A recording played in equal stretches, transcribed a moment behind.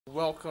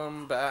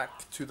Welcome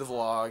back to the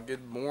vlog.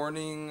 Good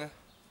morning,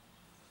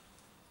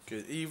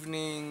 good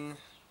evening,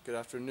 good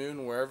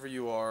afternoon, wherever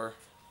you are.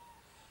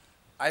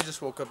 I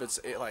just woke up. It's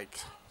 8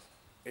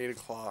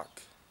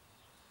 o'clock.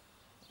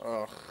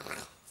 Ugh.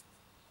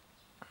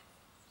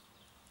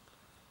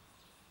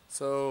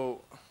 So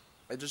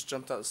I just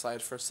jumped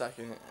outside for a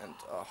second, and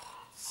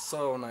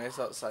so nice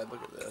outside.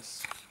 Look at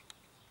this.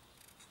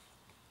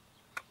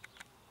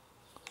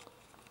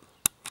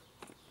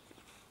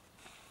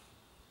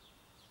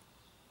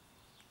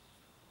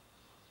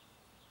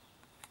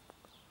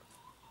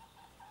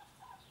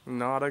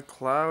 Not a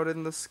cloud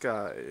in the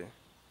sky.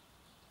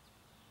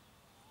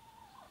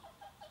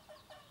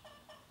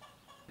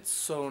 It's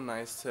so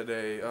nice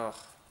today. Ugh.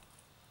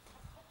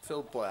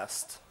 Feel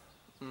blessed.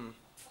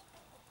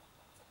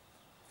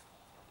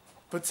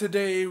 But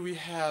today we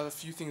have a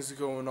few things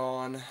going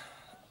on.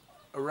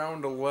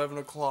 Around 11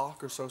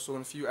 o'clock or so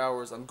in a few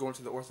hours, I'm going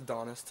to the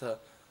orthodontist to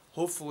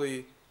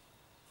hopefully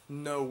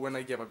know when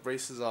I get my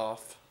braces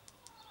off.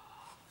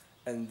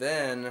 And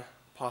then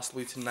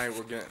possibly tonight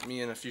me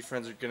and a few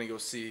friends are gonna go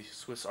see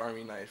Swiss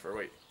Army Man,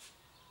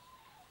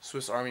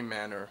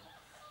 or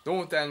the one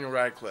with Daniel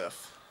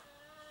Radcliffe.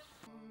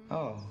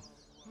 Oh.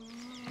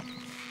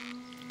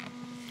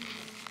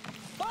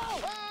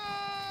 Oh!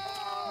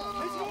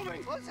 It's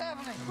moving! What's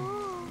happening?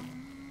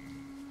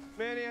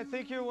 Manny, I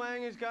think your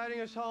Wang is guiding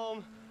us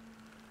home.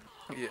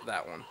 Yeah,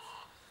 that one.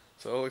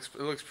 So it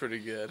looks pretty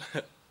good.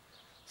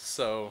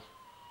 so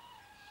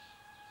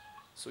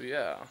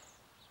yeah.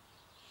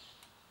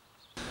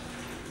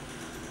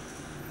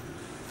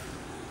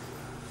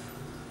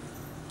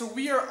 So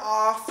we are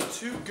off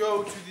to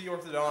go to the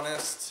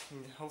orthodontist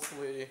and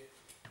hopefully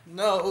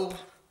know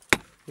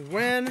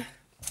when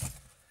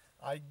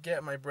I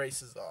get my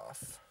braces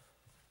off.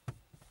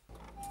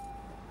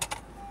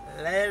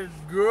 Let's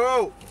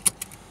go!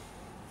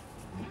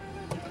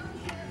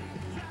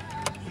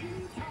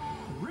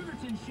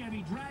 Riverton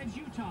Chevy drives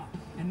Utah.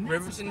 And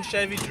Riverton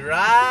Chevy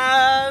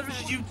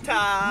drives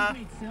Utah. We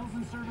make sales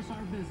and service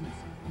our business.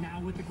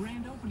 Now with the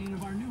grand opening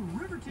of our new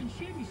Riverton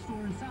Chevy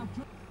store in South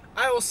Georgia.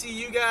 I will see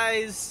you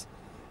guys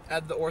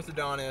at the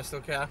orthodontist,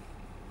 okay?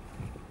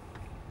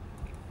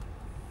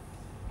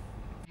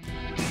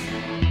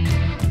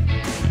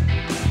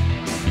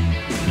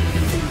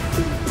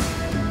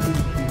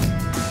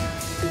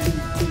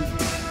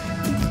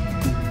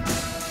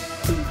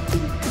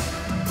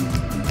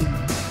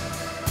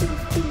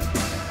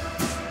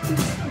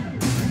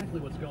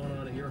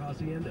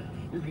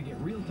 You're going to get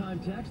real-time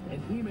text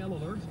and email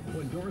alerts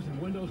when doors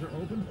and windows are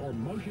opened or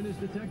motion is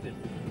detected.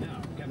 Now,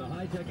 can the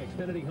high-tech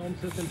Xfinity home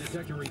system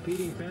detect a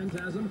repeating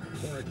phantasm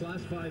or a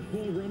Class 5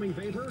 full roaming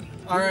vapor?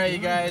 All right, you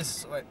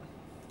guys. Wait.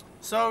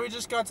 So we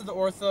just got to the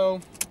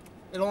ortho.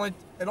 It only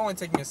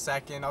took me a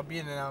second. I'll be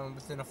in and out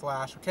within a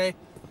flash. Okay.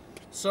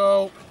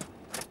 So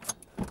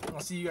I'll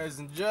see you guys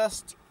in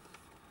just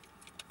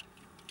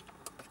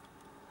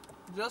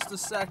a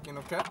second.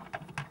 Okay.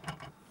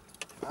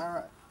 All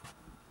right.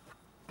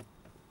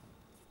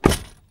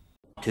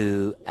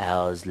 2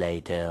 hours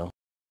later.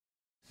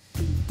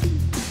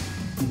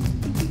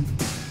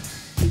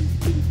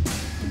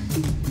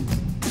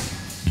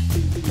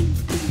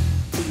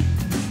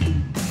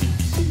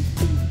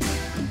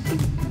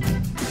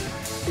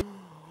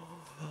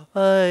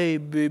 Hey,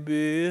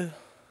 baby.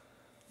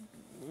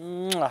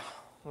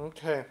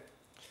 Okay.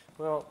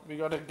 Well, we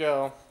gotta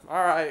go.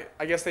 Alright,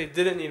 I guess they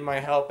didn't need my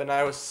help, and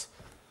I was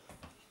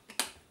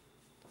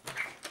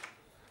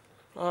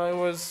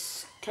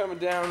coming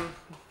down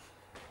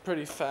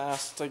pretty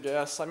fast, I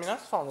guess. I mean, I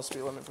was following the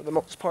speed limit for the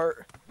most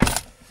part.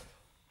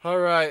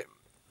 Alright.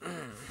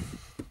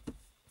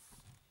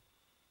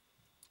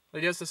 I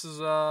guess this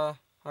is,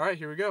 alright,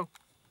 here we go.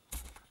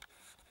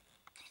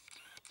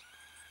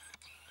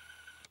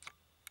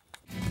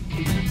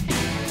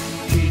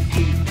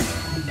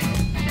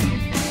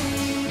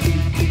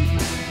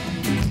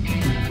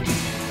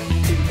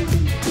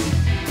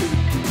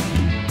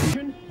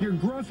 You're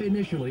gruff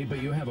initially,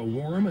 but you have a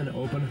warm and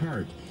open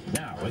heart.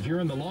 Now, if you're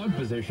in the log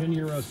position,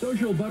 you're a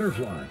social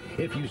butterfly.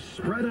 If you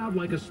spread out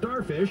like a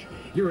starfish,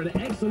 you're an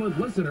excellent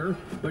listener,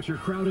 but you're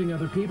crowding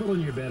other people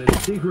in your bed, and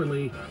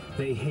secretly,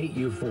 they hate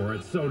you for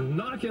it. So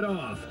knock it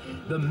off.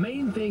 The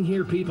main thing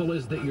here, people,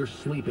 is that you're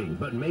sleeping,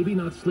 but maybe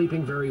not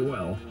sleeping very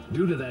well,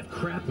 due to that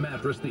crap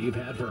mattress that you've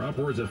had for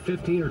upwards of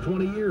 15 or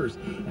 20 years.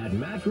 At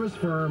Mattress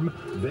Firm,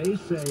 they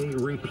say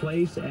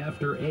replace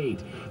after 8.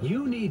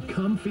 You need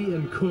comfy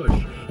and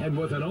cush, and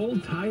with an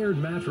old tired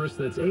mattress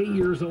that's 8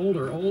 years old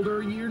or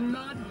older, you're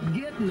not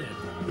getting it.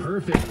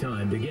 Perfect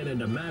time to get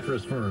into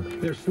Mattress Firm.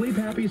 Their Sleep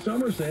Happy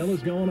Summer Sale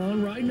is going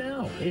on right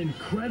now.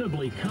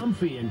 Incredibly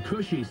comfy and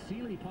cushy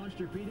Sealy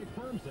Posturepedic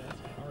firm sets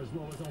are as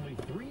low as only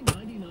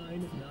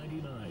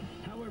 $399.99.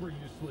 However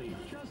you sleep,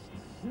 just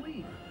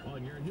sleep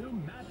on your new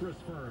Mattress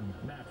Firm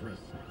mattress.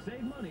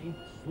 Save money,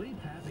 sleep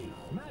happy.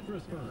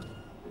 Mattress Firm.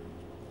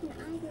 When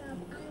I grow up,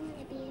 I want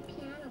to be a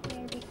piano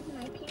player because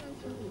my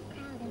parents will be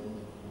proud of me.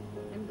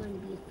 I'm going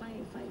to be a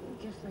firefighter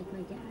just like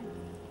my dad.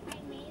 I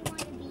may want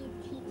to be a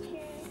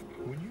teacher.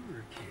 When you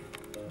were a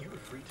kid, you were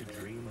free to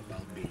dream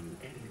about being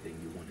anything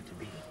you wanted to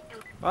be.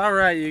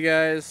 Alright, you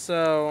guys,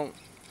 so...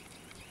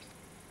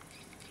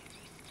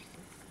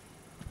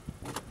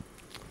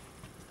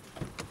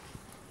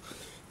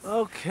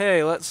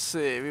 Okay, let's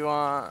see. We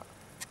want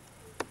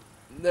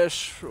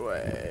this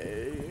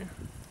way.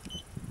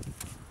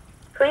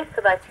 Please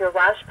select your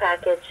wash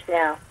package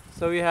now.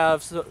 So we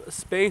have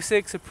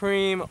Basic,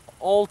 Supreme,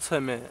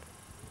 Ultimate.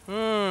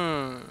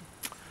 I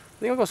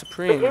think I'll go Would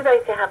Supreme. you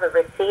like to have a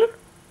receipt?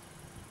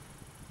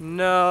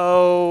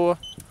 No.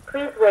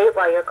 Please wait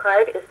while your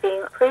card is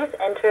being... Please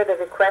enter the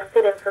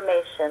requested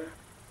information.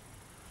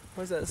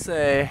 What does that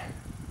say?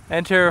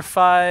 Enter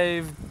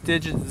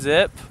 5-digit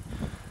zip.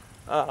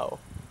 Oh.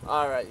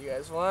 Alright, you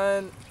guys.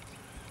 One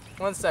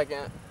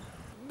second.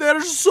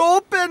 They're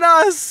soaping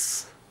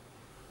us!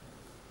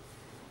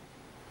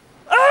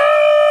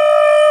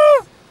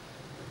 Ah!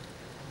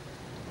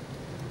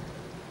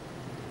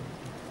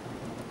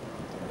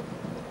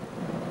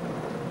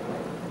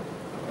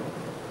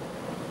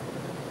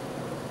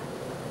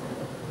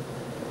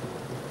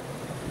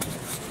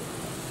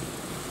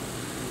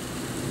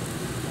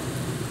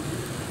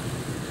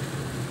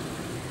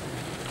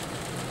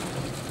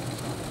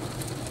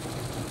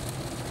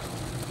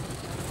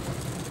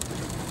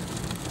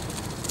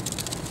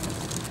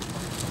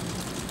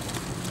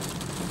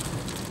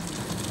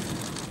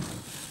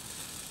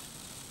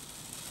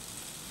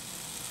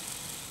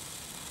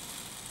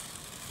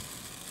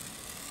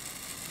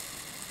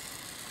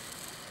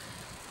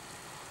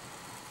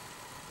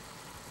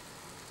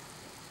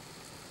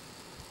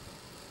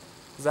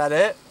 Is that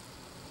it?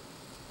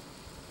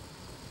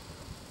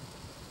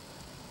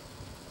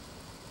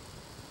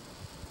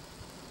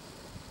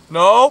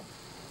 Nope.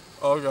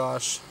 Oh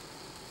gosh.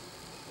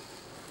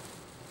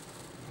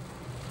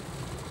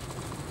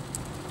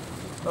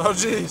 Oh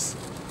jeez.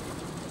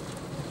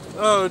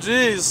 Oh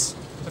jeez.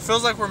 It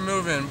feels like we're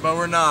moving, but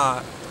we're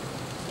not.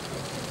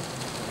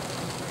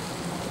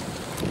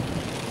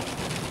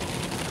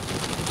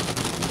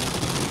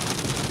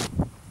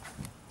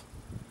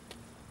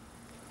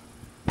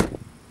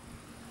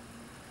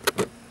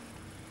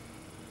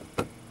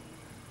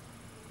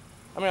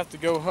 I'm gonna have to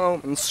go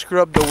home and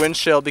scrub the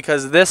windshield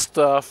because this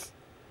stuff,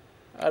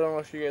 I don't know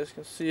if you guys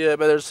can see it,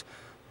 but there's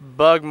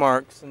bug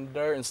marks and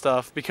dirt and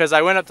stuff because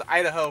I went up to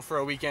Idaho for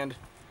a weekend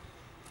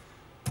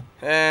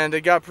and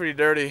it got pretty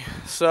dirty.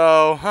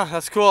 So,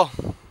 that's cool.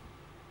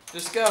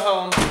 Just got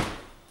home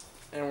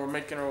and we're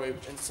making our way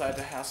inside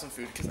to have some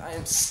food because I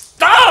am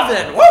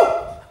starving. Woo!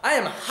 I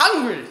am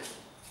hungry.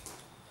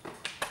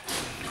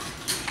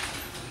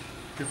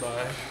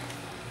 Goodbye.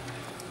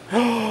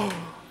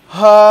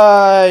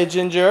 Hi,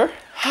 Ginger.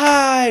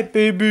 Hi,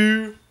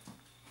 baby.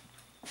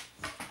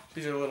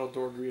 She's a little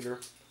door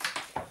greeter.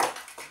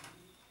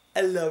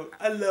 I love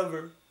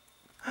her.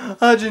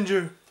 Hi,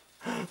 Ginger.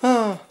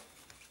 Come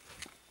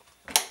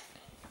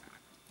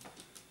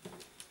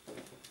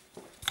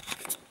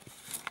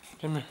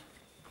here.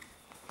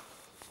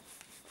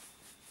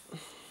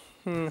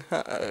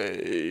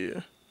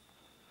 Hi.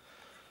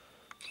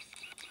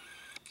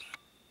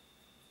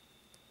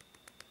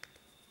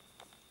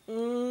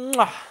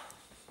 Mwah.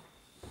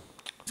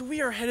 So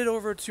we are headed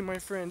over to my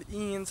friend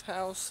Ian's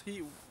house.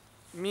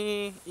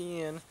 Me,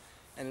 Ian,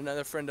 and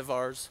another friend of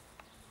ours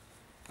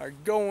are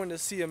going to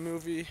see a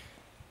movie.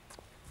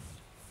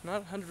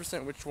 Not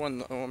 100% which one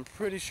though. I'm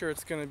pretty sure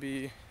it's gonna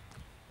be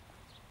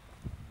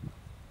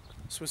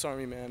Swiss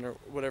Army Man or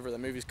whatever that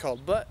movie's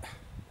called. But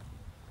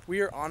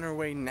we are on our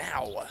way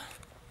now.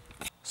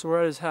 So we're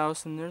at his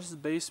house and there's the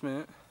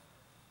basement.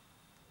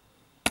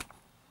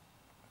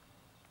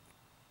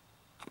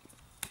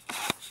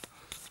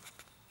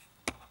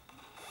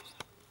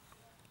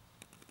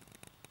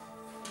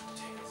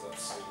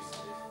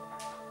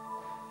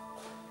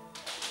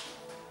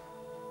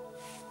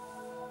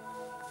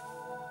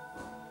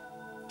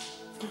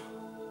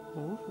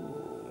 Ooh.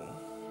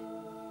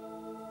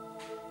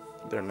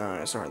 They're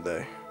nice, aren't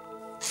they?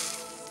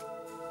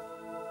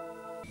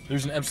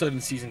 There's an episode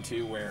in season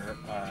 2 where,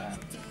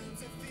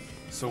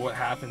 so what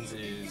happens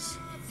is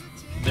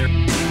they're...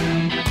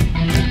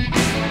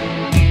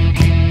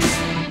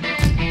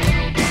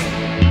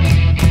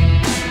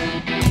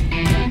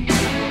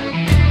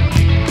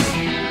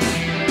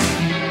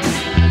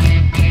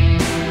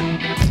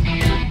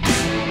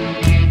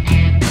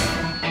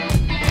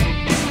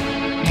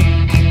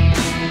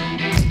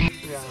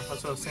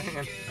 That's what I was saying.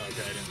 Okay,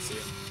 I didn't see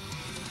it.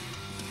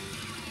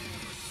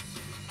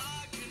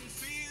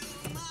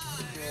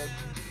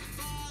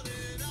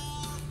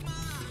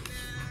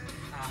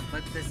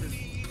 But this is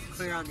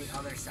clear on the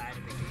other side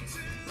of the case.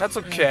 That's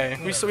okay.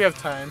 We still have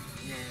time.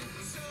 Yeah.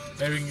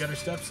 Maybe we can get our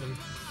steps in. Yeah,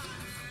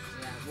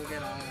 we'll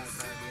get all our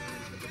car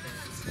dealings with the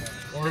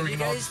bins. Or we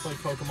can all just play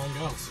Pokemon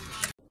Go.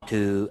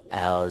 2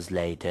 hours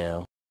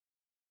later.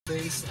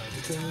 Face, I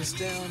have to turn this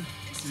down.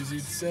 Susie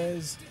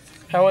says.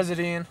 How was it,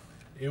 Ian?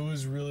 It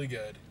was really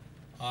good.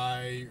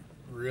 I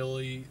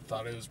really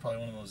thought it was probably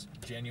one of the most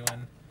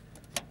genuine...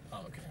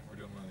 Oh, okay, we're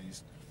doing one of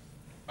these.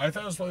 I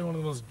thought it was probably one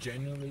of the most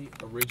genuinely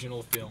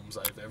original films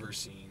I've ever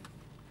seen.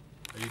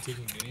 Are you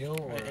taking video?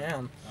 Or? I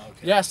am. Oh,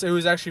 okay. Yes, it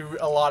was actually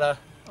a lot of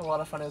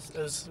fun. It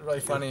was really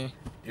funny.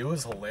 It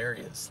was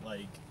hilarious.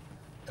 Like,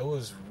 it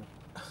was.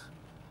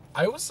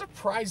 I was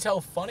surprised how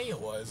funny it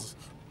was.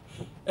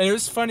 And it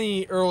was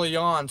funny early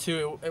on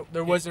too.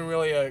 There wasn't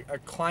really a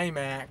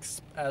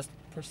climax as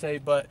per se,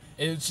 but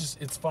it's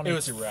funny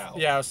throughout.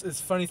 Yeah,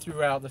 it's funny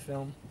throughout the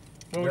film.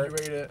 What would you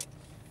rate it?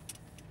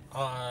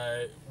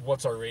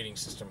 What's our rating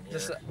system here?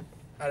 Just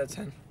out of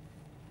 10.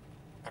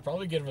 I'd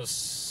probably give it a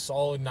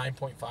solid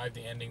 9.5.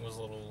 The ending was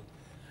a little.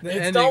 The it's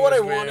ending not what I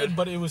was weird. wanted,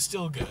 but it was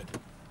still good.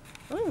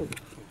 Oh.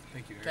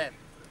 Thank you. Okay,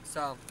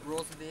 so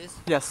rules of these.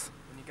 Yes.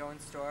 When you go in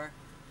store,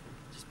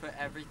 just put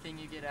everything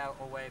you get out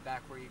away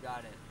back where you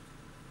got it.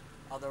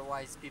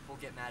 Otherwise, people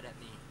get mad at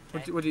me.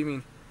 Okay? What do you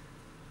mean?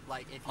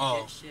 Like, if you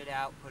get shit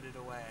out, put it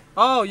away.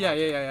 Oh,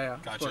 yeah.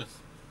 Gotcha.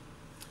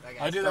 Okay,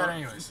 I do that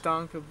anyways.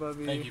 Donka,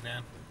 Bubby. Thank you,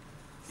 man.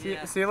 See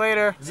you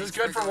later. Is this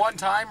good for one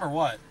time or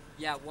what?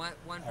 Yeah, one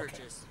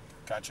purchase.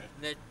 Gotcha.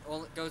 That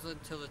goes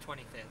until the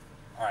 25th.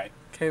 All right.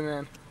 Okay,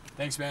 man.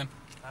 Thanks, man.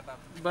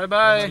 Bye-bye.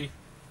 Bye-bye.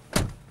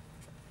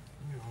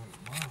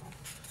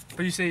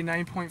 But you say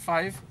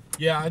 9.5?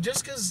 Yeah,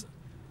 just because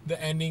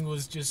the ending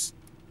was just...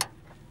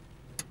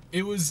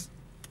 It was...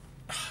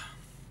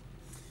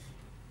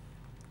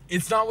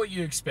 It's not what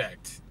you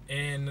expect.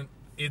 And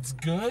it's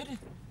good,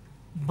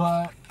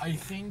 but I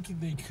think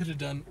they could have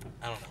done...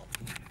 I don't know.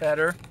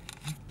 Better?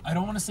 I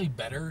don't want to say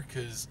better,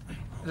 because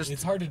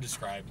it's hard to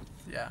describe.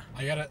 Yeah.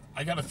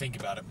 I gotta think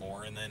about it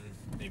more, and then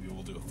maybe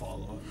we'll do a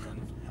follow-up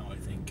on how I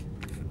think.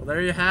 Well,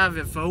 there you have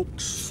it,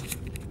 folks.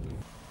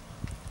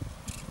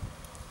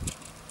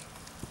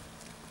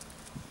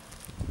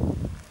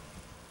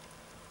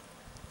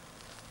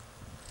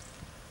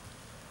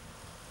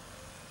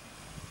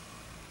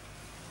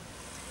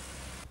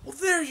 Well,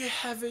 there you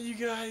have it, you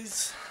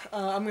guys.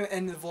 I'm gonna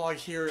end the vlog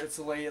here. It's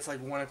late. It's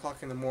like 1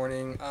 o'clock in the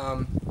morning.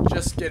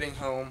 Just getting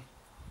home.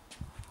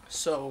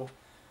 So,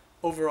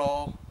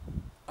 overall,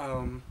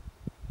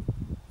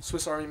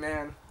 Swiss Army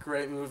Man,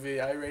 great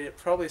movie. I rate it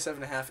probably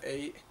 7.5,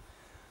 8.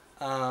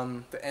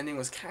 The ending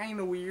was kind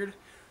of weird,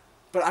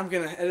 but I'm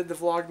gonna edit the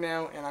vlog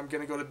now, and I'm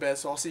gonna go to bed.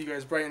 So I'll see you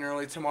guys bright and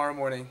early tomorrow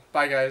morning.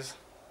 Bye, guys.